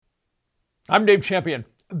I'm Dave Champion.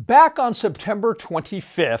 Back on September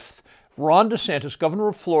 25th, Ron DeSantis, governor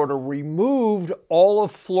of Florida, removed all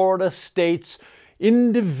of Florida state's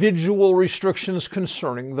individual restrictions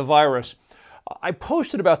concerning the virus. I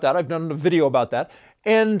posted about that. I've done a video about that.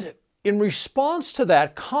 And in response to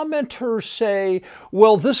that, commenters say,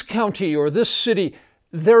 well, this county or this city,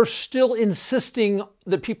 they're still insisting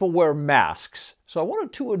that people wear masks. So I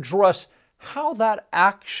wanted to address how that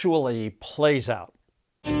actually plays out.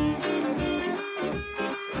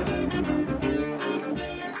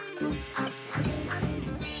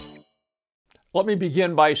 Let me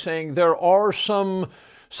begin by saying there are some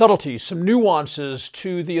subtleties, some nuances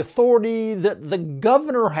to the authority that the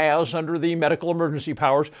governor has under the medical emergency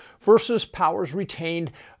powers versus powers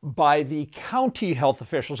retained by the county health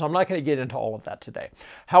officials. I'm not going to get into all of that today.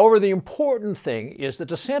 However, the important thing is that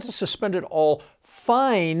DeSantis suspended all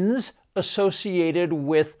fines associated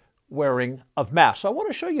with wearing of masks. So I want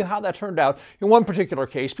to show you how that turned out in one particular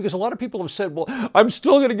case, because a lot of people have said, well, I'm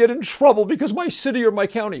still going to get in trouble because my city or my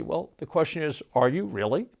county. Well, the question is, are you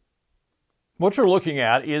really? What you're looking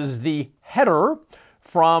at is the header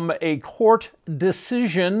from a court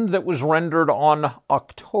decision that was rendered on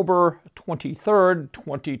October 23rd,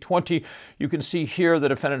 2020. You can see here the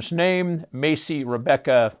defendant's name, Macy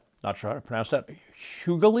Rebecca, not sure how to pronounce that,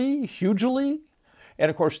 Hugely, and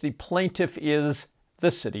of course the plaintiff is the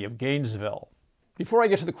city of Gainesville. Before I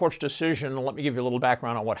get to the court's decision, let me give you a little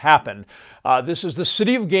background on what happened. This is the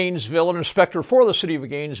city of Gainesville, an inspector for the city of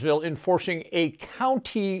Gainesville enforcing a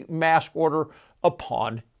county mask order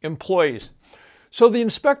upon employees. So the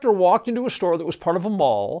inspector walked into a store that was part of a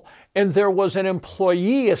mall, and there was an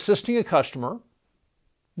employee assisting a customer,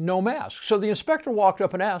 no mask. So the inspector walked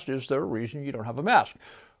up and asked, is there a reason you don't have a mask?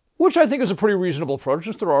 Which I think is a pretty reasonable approach,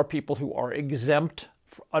 since there are people who are exempt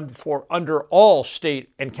under all state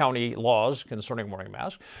and county laws concerning wearing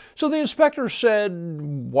masks. So the inspector said,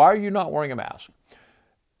 why are you not wearing a mask?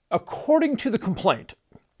 According to the complaint,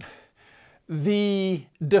 the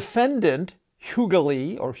defendant,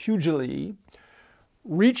 Hugely,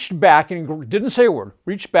 reached back and didn't say a word,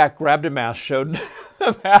 reached back, grabbed a mask, showed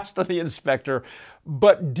the mask to the inspector,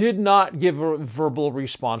 but did not give a verbal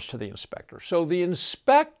response to the inspector. So the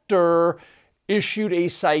inspector issued a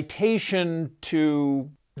citation to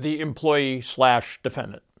the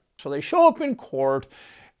employee/defendant. So they show up in court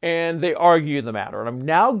and they argue the matter. And I'm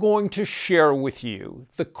now going to share with you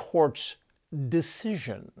the court's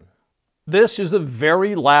decision. This is the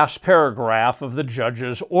very last paragraph of the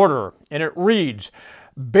judge's order, and it reads,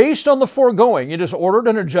 based on the foregoing, it is ordered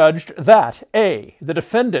and adjudged that A, the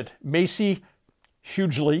defendant, Macy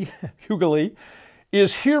Hugely,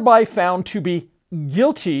 is hereby found to be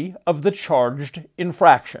guilty of the charged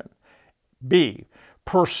infraction. B,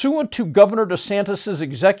 pursuant to Governor DeSantis'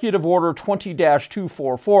 Executive Order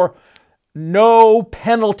 20-244, no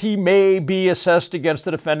penalty may be assessed against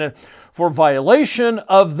the defendant for violation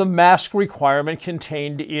of the mask requirement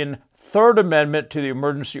contained in Third Amendment to the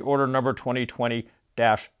Emergency Order number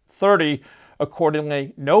 2020-30.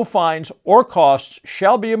 Accordingly, no fines or costs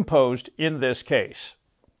shall be imposed in this case.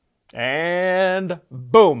 And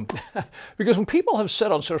boom. Because when people have said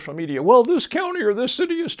on social media, well, this county or this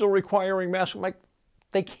city is still requiring masks, I'm like,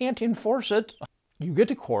 they can't enforce it. You get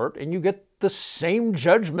to court and you get the same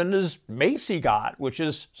judgment as Macy got, which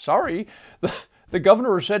is, sorry, the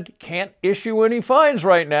governor said can't issue any fines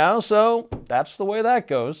right now, so that's the way that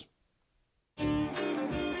goes.